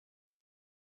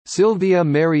Sylvia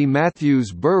Mary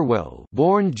Mathews Burwell,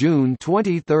 born June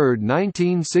 23,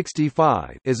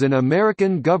 1965, is an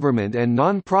American government and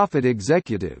nonprofit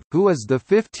executive, who is the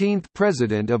 15th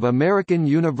president of American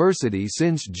University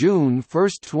since June 1,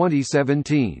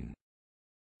 2017.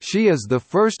 She is the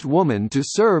first woman to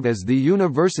serve as the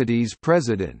university's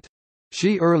president.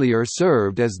 She earlier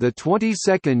served as the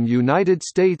 22nd United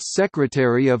States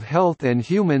Secretary of Health and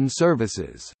Human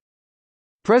Services.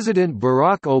 President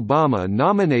Barack Obama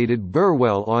nominated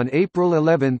Burwell on April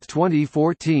 11,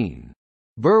 2014.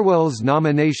 Burwell's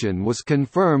nomination was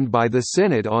confirmed by the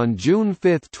Senate on June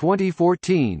 5,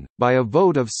 2014, by a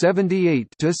vote of 78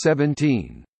 to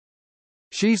 17.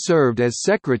 She served as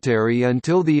secretary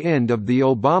until the end of the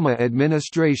Obama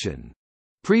administration.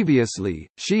 Previously,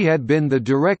 she had been the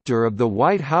director of the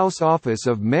White House Office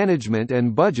of Management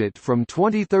and Budget from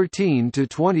 2013 to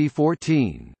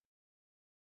 2014.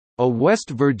 A West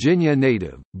Virginia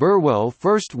native, Burwell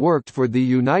first worked for the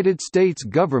United States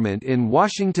government in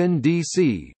Washington,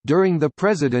 D.C., during the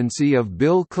presidency of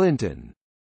Bill Clinton.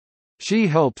 She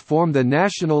helped form the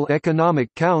National Economic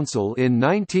Council in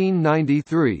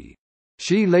 1993.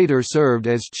 She later served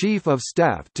as Chief of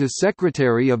Staff to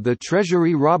Secretary of the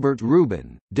Treasury Robert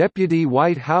Rubin, Deputy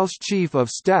White House Chief of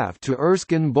Staff to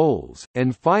Erskine Bowles,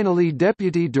 and finally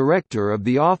Deputy Director of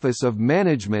the Office of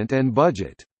Management and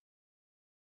Budget.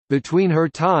 Between her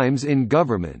times in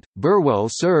government, Burwell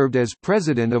served as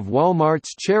president of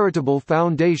Walmart's Charitable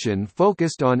Foundation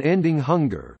focused on ending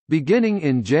hunger, beginning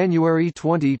in January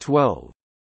 2012.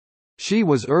 She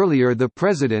was earlier the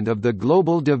president of the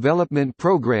Global Development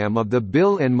Program of the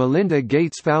Bill and Melinda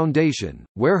Gates Foundation,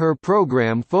 where her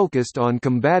program focused on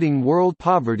combating world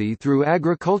poverty through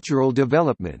agricultural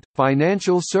development,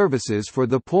 financial services for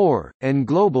the poor, and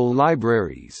global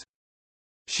libraries.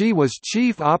 She was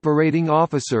Chief Operating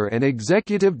Officer and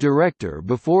Executive Director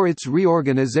before its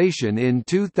reorganization in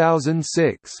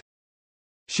 2006.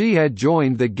 She had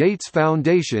joined the Gates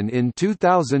Foundation in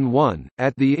 2001,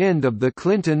 at the end of the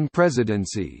Clinton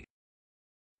presidency.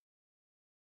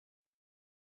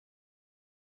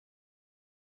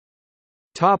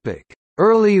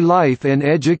 Early life and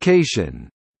education.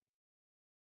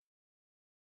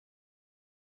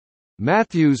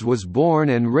 Mathews was born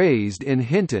and raised in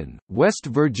Hinton, West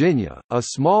Virginia, a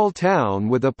small town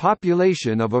with a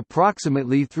population of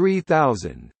approximately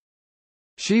 3,000.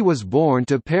 She was born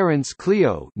to parents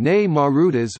Cleo née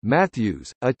Marutas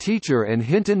Mathews, a teacher and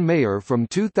Hinton mayor from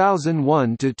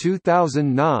 2001 to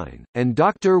 2009, and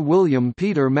Dr. William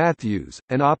Peter Mathews,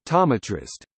 an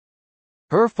optometrist.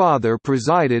 Her father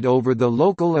presided over the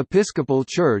local Episcopal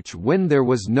church when there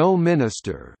was no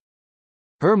minister.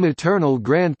 Her maternal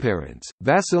grandparents,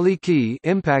 Vasiliki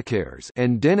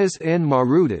and Dennis N.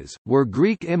 Marutas, were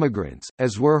Greek immigrants,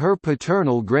 as were her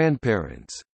paternal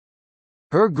grandparents.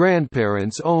 Her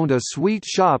grandparents owned a sweet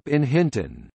shop in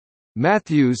Hinton.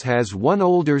 Mathews has one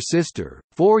older sister,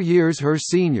 4 years her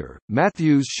senior.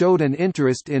 Mathews showed an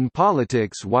interest in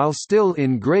politics while still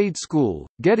in grade school,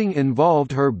 getting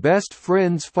involved her best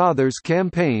friend's father's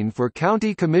campaign for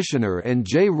county commissioner and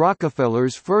J.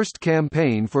 Rockefeller's first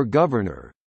campaign for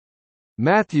governor.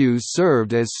 Mathews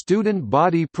served as student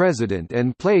body president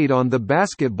and played on the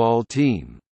basketball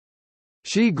team.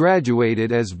 She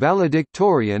graduated as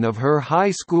valedictorian of her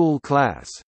high school class.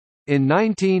 In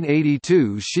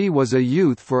 1982 she was a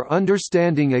Youth for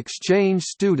Understanding exchange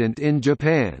student in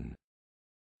Japan.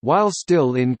 While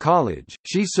still in college,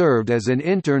 she served as an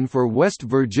intern for West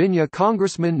Virginia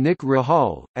Congressman Nick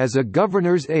Rahall, as a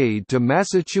governor's aide to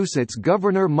Massachusetts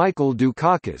Governor Michael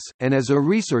Dukakis, and as a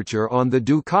researcher on the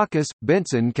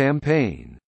Dukakis-Benson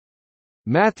campaign.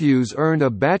 Mathews earned a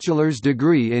bachelor's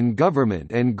degree in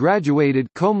government and graduated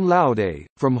cum laude,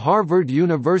 from Harvard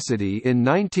University in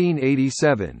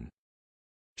 1987.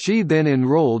 She then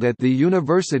enrolled at the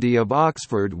University of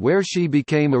Oxford where she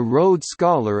became a Rhodes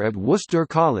Scholar at Worcester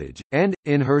College, and,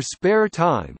 in her spare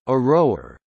time, a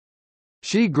rower.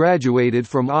 She graduated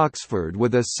from Oxford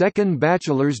with a second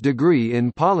bachelor's degree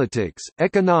in politics,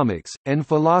 economics, and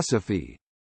philosophy.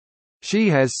 She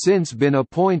has since been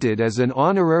appointed as an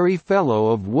honorary fellow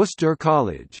of Worcester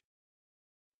College.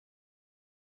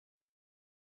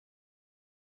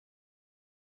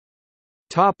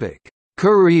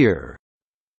 Career.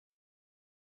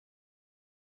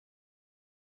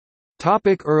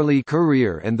 Early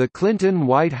career and the Clinton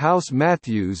White House.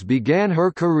 Mathews began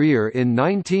her career in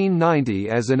 1990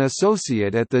 as an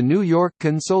associate at the New York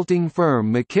consulting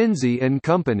firm McKinsey &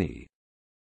 Company.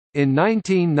 In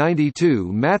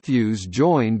 1992 Mathews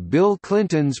joined Bill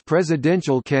Clinton's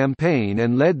presidential campaign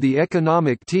and led the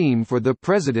economic team for the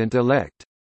president-elect.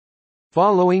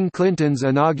 Following Clinton's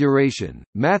inauguration,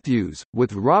 Mathews,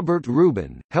 with Robert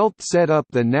Rubin, helped set up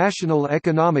the National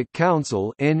Economic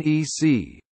Council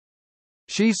 (NEC).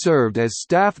 She served as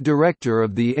staff director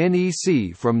of the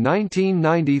NEC from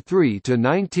 1993 to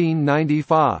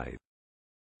 1995.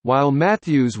 While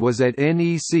Mathews was at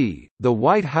NEC, the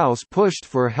White House pushed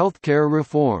for healthcare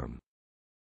reform.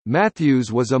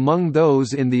 Mathews was among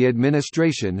those in the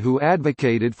administration who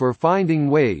advocated for finding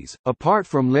ways, apart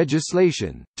from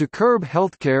legislation, to curb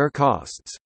healthcare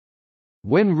costs.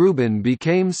 When Rubin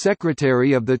became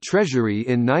Secretary of the Treasury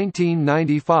in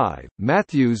 1995,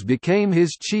 Mathews became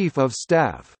his chief of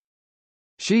staff.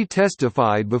 She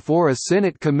testified before a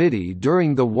Senate committee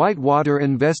during the Whitewater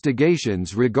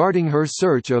investigations regarding her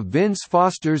search of Vince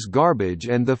Foster's garbage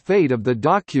and the fate of the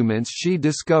documents she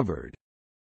discovered.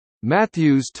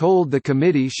 Mathews told the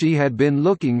committee she had been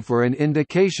looking for an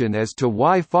indication as to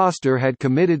why Foster had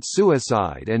committed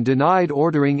suicide and denied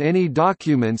ordering any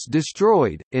documents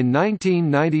destroyed. In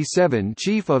 1997,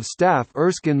 Chief of Staff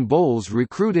Erskine Bowles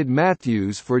recruited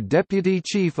Mathews for Deputy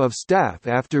Chief of Staff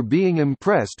after being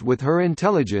impressed with her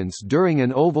intelligence during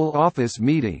an Oval Office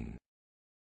meeting.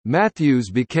 Mathews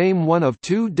became one of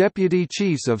two Deputy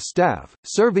Chiefs of Staff,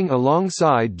 serving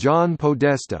alongside John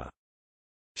Podesta.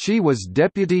 She was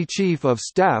Deputy Chief of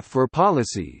Staff for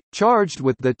Policy, charged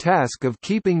with the task of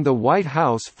keeping the White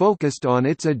House focused on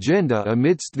its agenda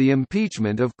amidst the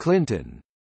impeachment of Clinton.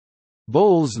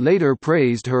 Bowles later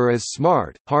praised her as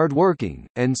smart, hardworking,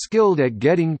 and skilled at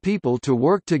getting people to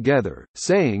work together,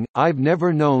 saying, "I've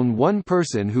never known one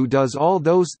person who does all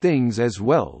those things as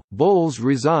well." Bowles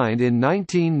resigned in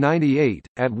 1998,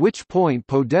 at which point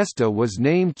Podesta was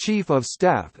named Chief of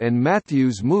Staff and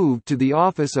Mathews moved to the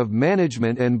Office of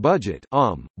Management and Budget,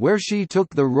 where she took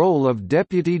the role of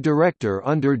Deputy Director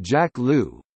under Jack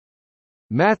Lew.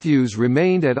 Mathews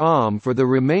remained at for the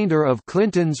remainder of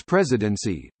Clinton's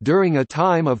presidency, during a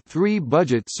time of 3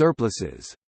 budget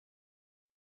surpluses.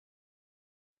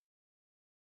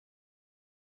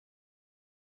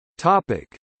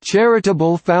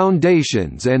 Charitable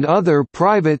foundations and other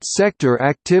private sector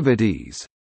activities.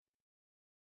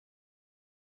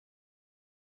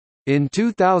 In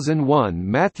 2001,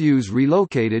 Mathews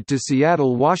relocated to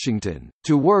Seattle, Washington,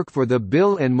 to work for the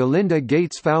Bill and Melinda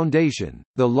Gates Foundation,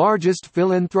 the largest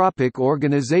philanthropic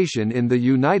organization in the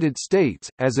United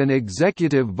States, as an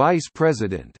executive vice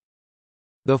president.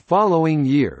 The following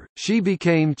year, she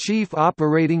became chief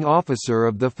operating officer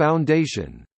of the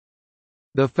foundation.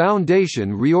 The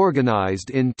foundation reorganized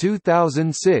in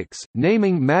 2006,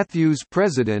 naming Mathews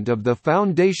president of the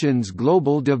foundation's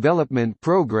Global Development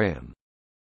Program.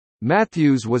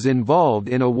 Mathews was involved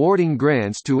in awarding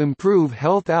grants to improve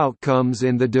health outcomes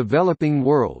in the developing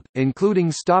world,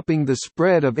 including stopping the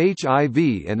spread of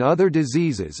HIV and other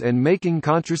diseases and making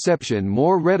contraception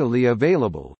more readily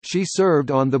available. She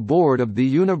served on the board of the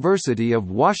University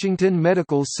of Washington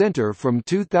Medical Center from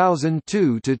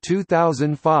 2002 to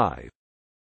 2005.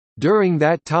 During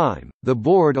that time, the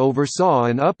board oversaw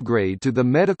an upgrade to the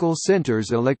medical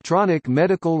center's electronic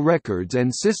medical records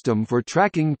and system for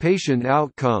tracking patient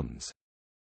outcomes.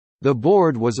 The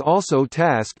board was also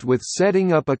tasked with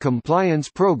setting up a compliance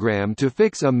program to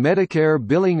fix a Medicare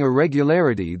billing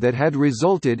irregularity that had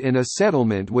resulted in a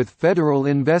settlement with federal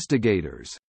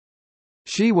investigators.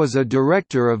 She was a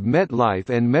director of MetLife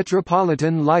and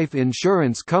Metropolitan Life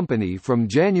Insurance Company from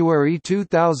January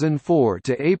 2004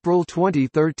 to April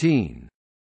 2013.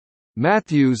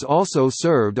 Mathews also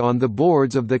served on the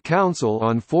boards of the Council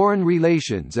on Foreign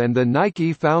Relations and the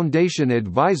Nike Foundation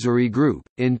Advisory Group.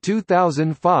 In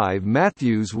 2005,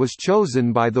 Mathews was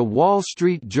chosen by The Wall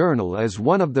Street Journal as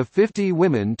one of the 50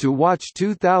 women to watch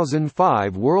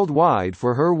 2005 worldwide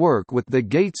for her work with the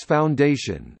Gates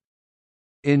Foundation.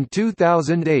 In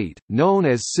 2008, known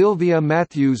as Sylvia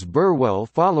Mathews Burwell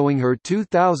following her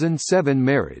 2007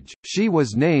 marriage, she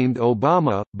was named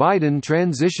Obama-Biden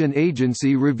Transition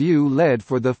Agency Review Lead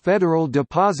for the Federal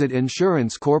Deposit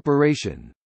Insurance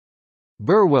Corporation.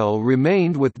 Burwell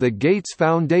remained with the Gates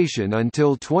Foundation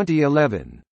until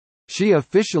 2011. She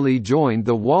officially joined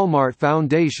the Walmart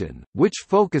Foundation, which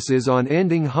focuses on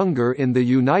ending hunger in the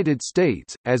United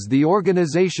States, as the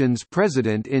organization's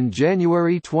president in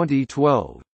January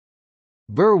 2012.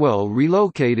 Burwell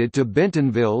relocated to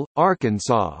Bentonville,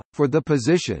 Arkansas, for the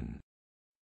position.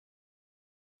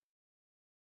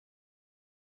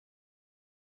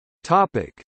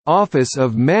 Office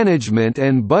of Management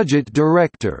and Budget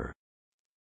Director.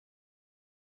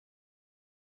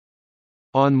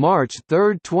 On March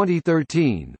 3,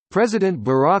 2013, President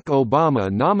Barack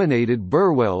Obama nominated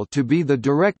Burwell to be the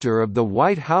director of the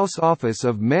White House Office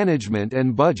of Management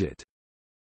and Budget.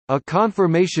 A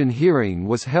confirmation hearing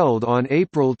was held on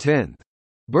April 10.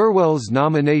 Burwell's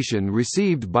nomination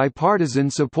received bipartisan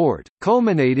support,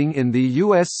 culminating in the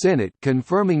U.S. Senate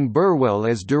confirming Burwell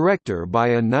as director by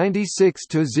a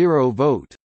 96-0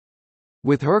 vote.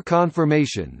 With her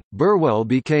confirmation, Burwell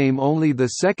became only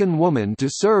the second woman to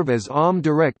serve as OM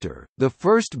director, the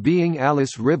first being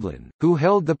Alice Rivlin, who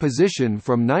held the position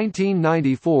from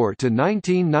 1994 to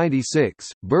 1996.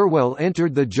 Burwell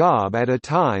entered the job at a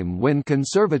time when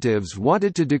conservatives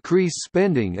wanted to decrease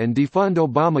spending and defund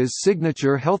Obama's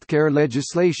signature healthcare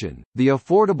legislation, the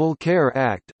Affordable Care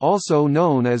Act, also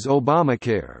known as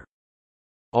Obamacare.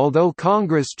 Although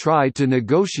Congress tried to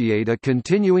negotiate a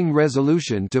continuing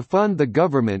resolution to fund the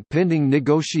government pending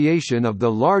negotiation of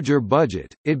the larger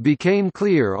budget, it became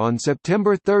clear on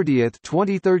September 30,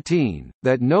 2013,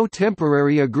 that no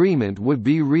temporary agreement would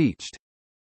be reached.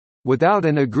 Without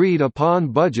an agreed-upon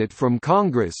budget from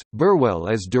Congress, Burwell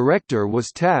as director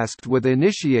was tasked with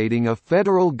initiating a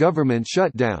federal government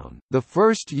shutdown, the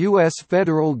first U.S.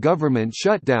 federal government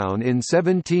shutdown in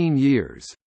 17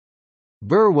 years.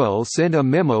 Burwell sent a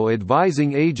memo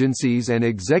advising agencies and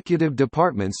executive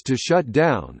departments to shut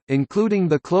down, including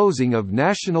the closing of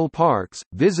national parks,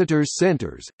 visitors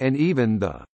centers, and even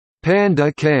the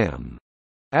Panda Cam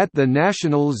at the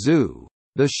National Zoo.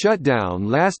 The shutdown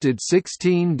lasted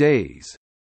 16 days.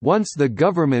 Once the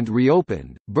government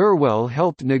reopened, Burwell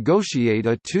helped negotiate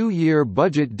a 2-year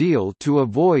budget deal to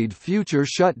avoid future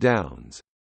shutdowns.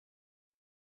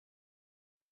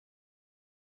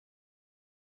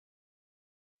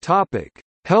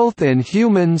 Health and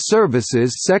Human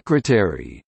Services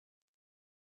Secretary.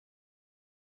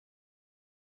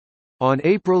 On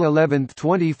April 11,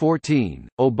 2014,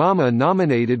 Obama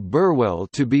nominated Burwell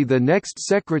to be the next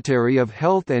Secretary of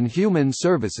Health and Human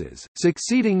Services,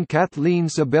 succeeding Kathleen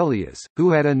Sebelius,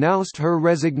 who had announced her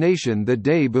resignation the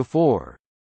day before.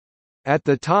 At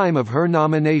the time of her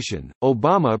nomination,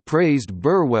 Obama praised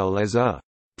Burwell as a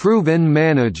proven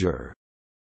manager.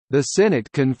 The Senate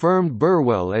confirmed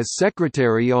Burwell as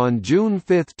Secretary on June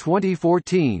 5,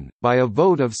 2014, by a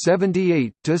vote of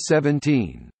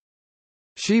 78-17.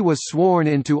 She was sworn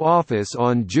into office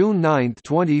on June 9,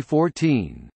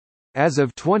 2014. As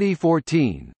of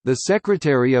 2014, the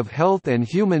Secretary of Health and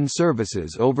Human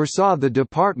Services oversaw the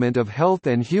Department of Health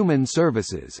and Human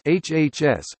Services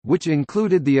 (HHS), which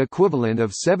included the equivalent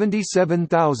of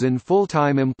 77,000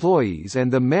 full-time employees and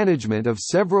the management of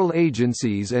several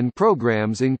agencies and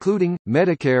programs including,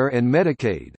 Medicare and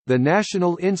Medicaid, the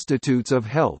National Institutes of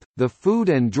Health, the Food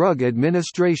and Drug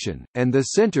Administration, and the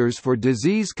Centers for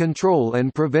Disease Control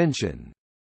and Prevention.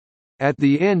 At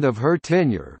the end of her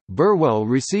tenure, Burwell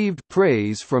received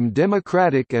praise from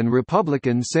Democratic and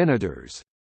Republican senators.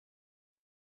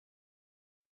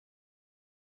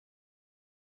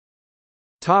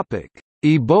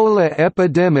 Ebola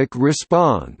epidemic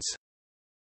response.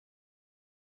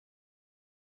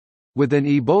 With an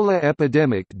Ebola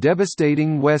epidemic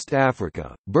devastating West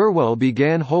Africa, Burwell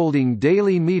began holding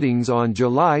daily meetings on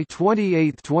July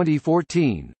 28,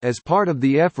 2014, as part of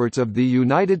the efforts of the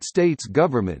United States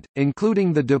government,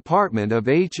 including the Department of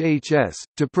HHS,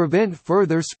 to prevent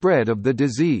further spread of the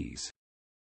disease.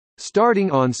 Starting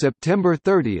on September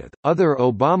 30, other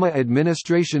Obama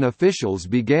administration officials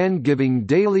began giving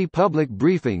daily public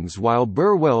briefings while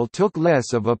Burwell took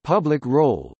less of a public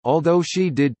role, although she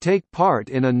did take part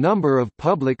in a number of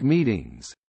public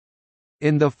meetings.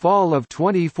 In the fall of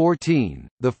 2014,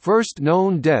 the first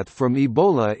known death from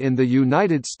Ebola in the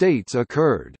United States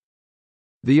occurred.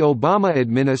 The Obama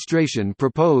administration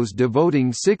proposed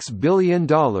devoting $6 billion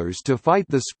to fight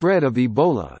the spread of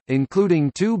Ebola,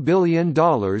 including $2 billion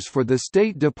for the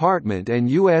State Department and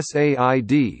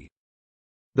USAID.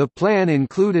 The plan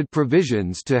included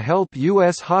provisions to help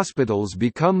U.S. hospitals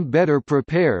become better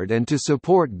prepared and to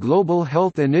support global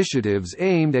health initiatives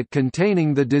aimed at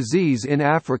containing the disease in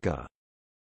Africa.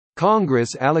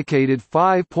 Congress allocated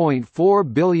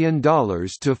 $5.4 billion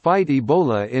to fight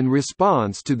Ebola in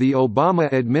response to the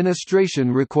Obama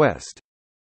administration request.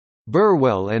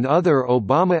 Burwell and other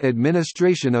Obama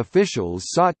administration officials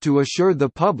sought to assure the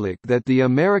public that the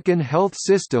American health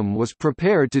system was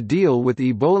prepared to deal with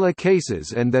Ebola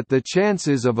cases and that the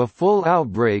chances of a full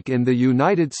outbreak in the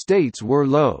United States were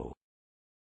low.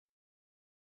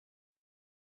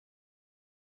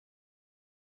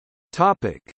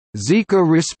 Zika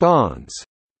response.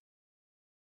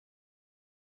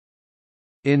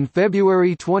 In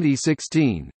February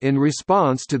 2016, in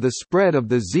response to the spread of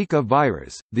the Zika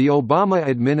virus, the Obama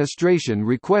administration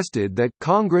requested that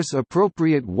Congress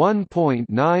appropriate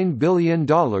 $1.9 billion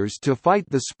to fight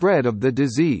the spread of the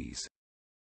disease.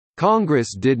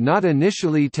 Congress did not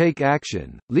initially take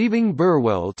action, leaving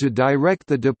Burwell to direct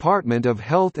the Department of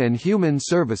Health and Human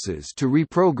Services to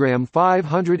reprogram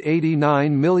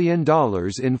 $589 million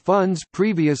in funds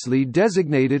previously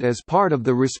designated as part of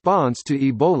the response to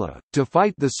Ebola, to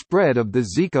fight the spread of the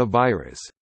Zika virus.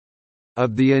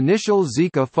 Of the initial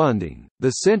Zika funding,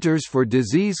 the Centers for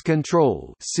Disease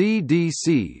Control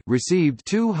 (CDC) received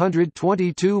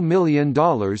 $222 million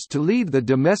to lead the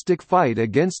domestic fight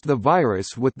against the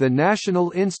virus, with the National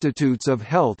Institutes of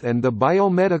Health and the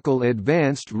Biomedical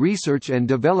Advanced Research and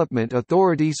Development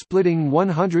Authority splitting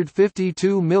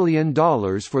 $152 million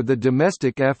for the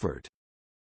domestic effort.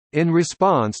 In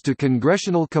response to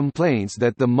congressional complaints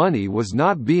that the money was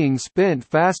not being spent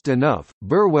fast enough,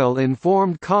 Burwell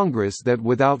informed Congress that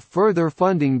without further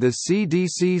funding, the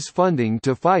CDC's funding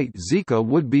to fight Zika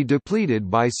would be depleted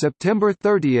by September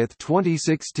 30,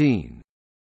 2016.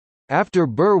 After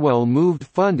Burwell moved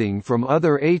funding from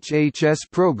other HHS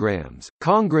programs,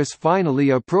 Congress finally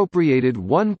appropriated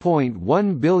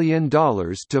 $1.1 billion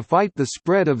to fight the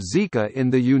spread of Zika in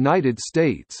the United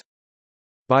States.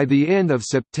 By the end of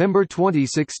September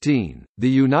 2016, the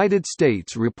United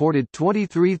States reported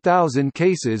 23,000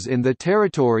 cases in the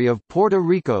territory of Puerto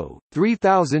Rico,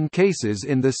 3,000 cases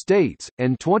in the states,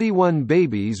 and 21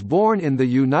 babies born in the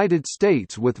United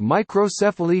States with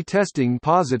microcephaly testing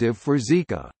positive for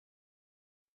Zika.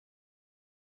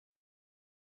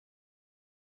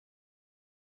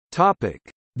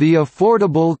 The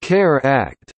Affordable Care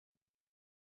Act.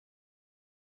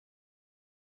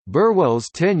 Burwell's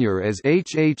tenure as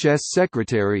HHS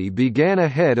Secretary began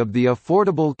ahead of the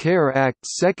Affordable Care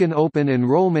Act's second open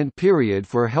enrollment period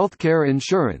for healthcare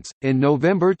insurance, in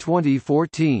November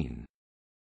 2014.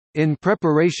 In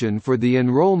preparation for the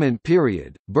enrollment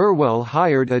period, Burwell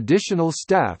hired additional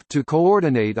staff to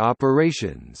coordinate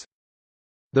operations.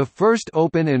 The first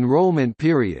open enrollment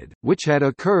period, which had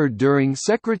occurred during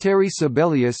Secretary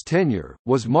Sebelius' tenure,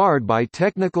 was marred by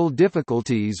technical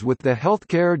difficulties with the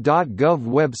healthcare.gov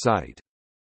website.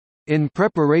 In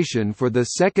preparation for the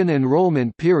second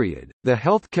enrollment period, the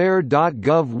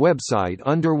healthcare.gov website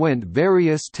underwent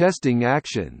various testing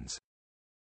actions.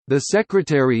 The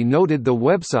Secretary noted the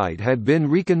website had been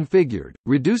reconfigured,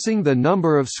 reducing the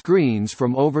number of screens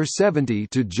from over 70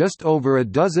 to just over a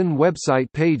dozen website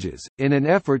pages, in an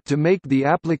effort to make the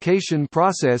application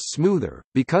process smoother.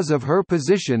 Because of her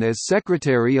position as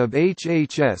Secretary of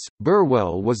HHS,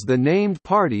 Burwell was the named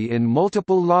party in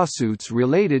multiple lawsuits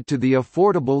related to the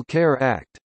Affordable Care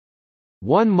Act.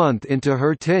 1 month into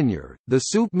her tenure, the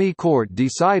Supreme Court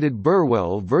decided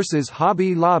Burwell v.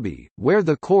 Hobby Lobby, where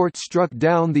the court struck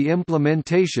down the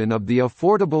implementation of the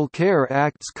Affordable Care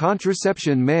Act's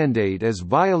contraception mandate as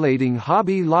violating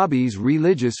Hobby Lobby's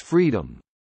religious freedom.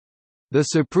 The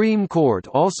Supreme Court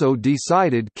also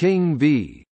decided King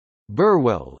v.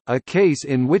 Burwell, a case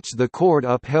in which the court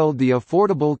upheld the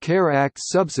Affordable Care Act's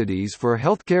subsidies for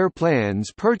healthcare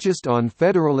plans purchased on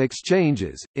federal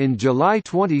exchanges. In July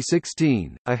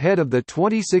 2016, ahead of the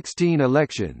 2016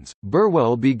 elections,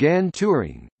 Burwell began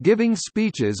touring, giving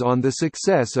speeches on the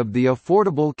success of the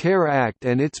Affordable Care Act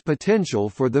and its potential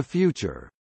for the future.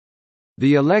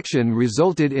 The election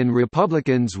resulted in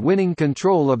Republicans winning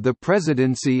control of the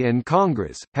presidency and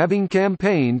Congress, having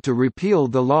campaigned to repeal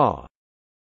the law.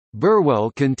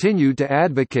 Burwell continued to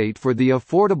advocate for the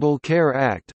Affordable Care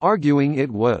Act, arguing it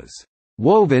was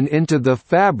woven into the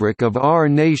fabric of our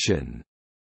nation.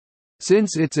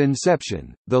 Since its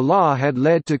inception, the law had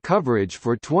led to coverage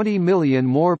for 20 million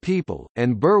more people,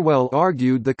 and Burwell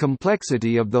argued the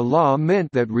complexity of the law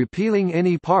meant that repealing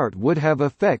any part would have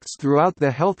effects throughout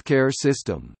the healthcare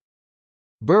system.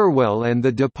 Burwell and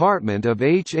the Department of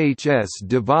HHS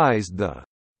devised the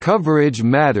 "Coverage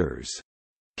Matters"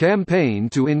 campaign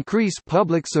to increase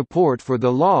public support for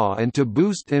the law and to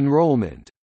boost enrollment.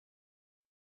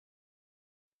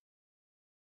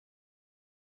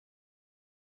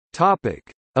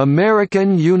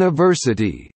 American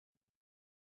University.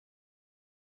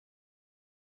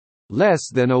 Less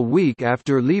than a week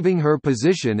after leaving her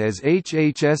position as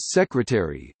HHS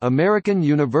Secretary, American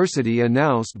University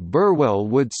announced Burwell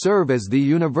would serve as the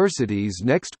university's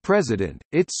next president,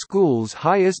 its school's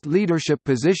highest leadership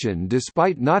position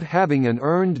despite not having an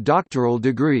earned doctoral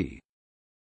degree.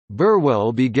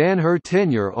 Burwell began her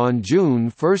tenure on June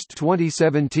 1,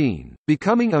 2017,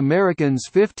 becoming American's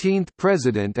 15th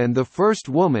president and the first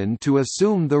woman to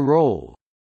assume the role.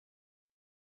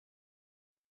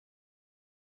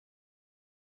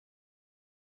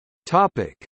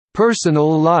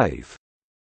 Personal life.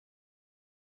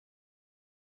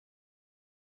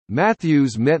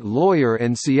 Mathews met lawyer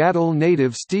and Seattle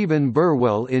native Stephen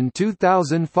Burwell in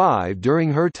 2005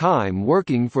 during her time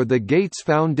working for the Gates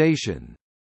Foundation.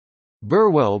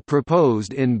 Burwell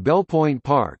proposed in Bellpoint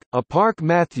Park, a park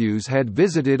Mathews had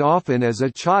visited often as a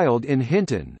child in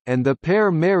Hinton, and the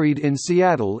pair married in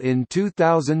Seattle in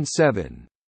 2007.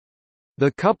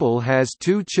 The couple has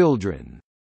 2 children.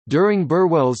 During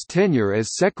Burwell's tenure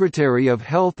as Secretary of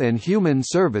Health and Human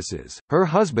Services, her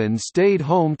husband stayed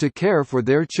home to care for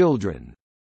their children.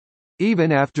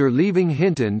 Even after leaving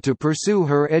Hinton to pursue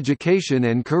her education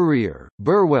and career,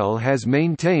 Burwell has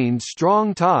maintained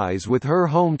strong ties with her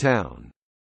hometown.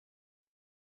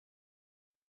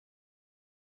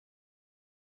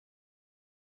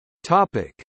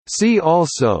 See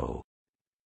also: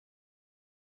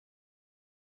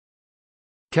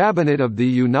 Cabinet of the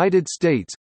United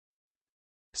States,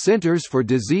 Centers for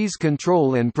Disease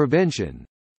Control and Prevention,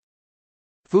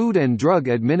 Food and Drug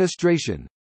Administration,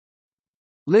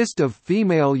 List of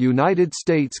female United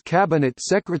States Cabinet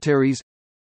Secretaries,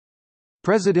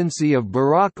 Presidency of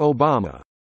Barack Obama,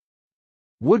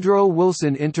 Woodrow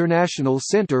Wilson International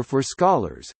Center for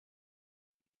Scholars.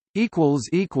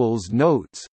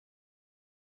 Notes